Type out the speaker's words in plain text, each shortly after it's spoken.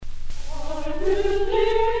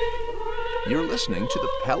You're listening to the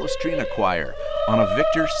Palestrina Choir on a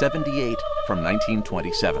Victor 78 from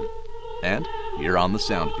 1927. And you're on the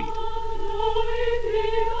Soundbeat.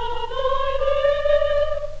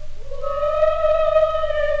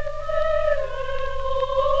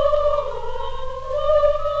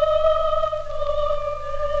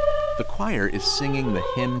 The choir is singing the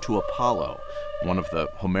hymn to Apollo, one of the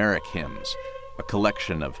Homeric hymns, a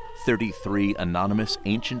collection of 33 anonymous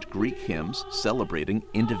ancient Greek hymns celebrating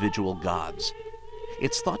individual gods.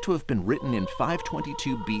 It's thought to have been written in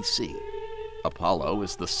 522 BC. Apollo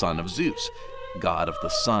is the son of Zeus, god of the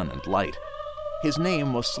sun and light. His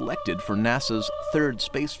name was selected for NASA's third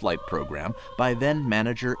spaceflight program by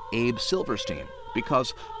then-manager Abe Silverstein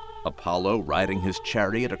because Apollo riding his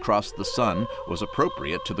chariot across the sun was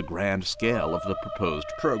appropriate to the grand scale of the proposed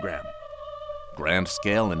program. Grand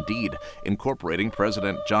scale indeed, incorporating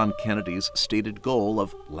President John Kennedy's stated goal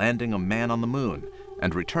of landing a man on the moon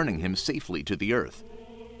and returning him safely to the Earth.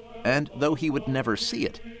 And though he would never see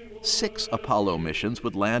it, 6 Apollo missions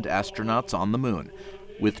would land astronauts on the moon,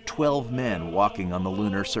 with 12 men walking on the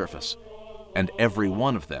lunar surface, and every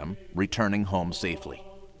one of them returning home safely.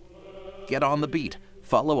 Get on the beat.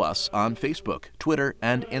 Follow us on Facebook, Twitter,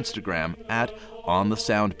 and Instagram at On the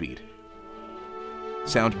Soundbeat.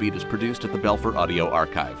 Soundbeat is produced at the Belfer Audio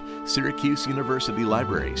Archive, Syracuse University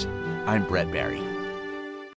Libraries. I'm Brett Barry.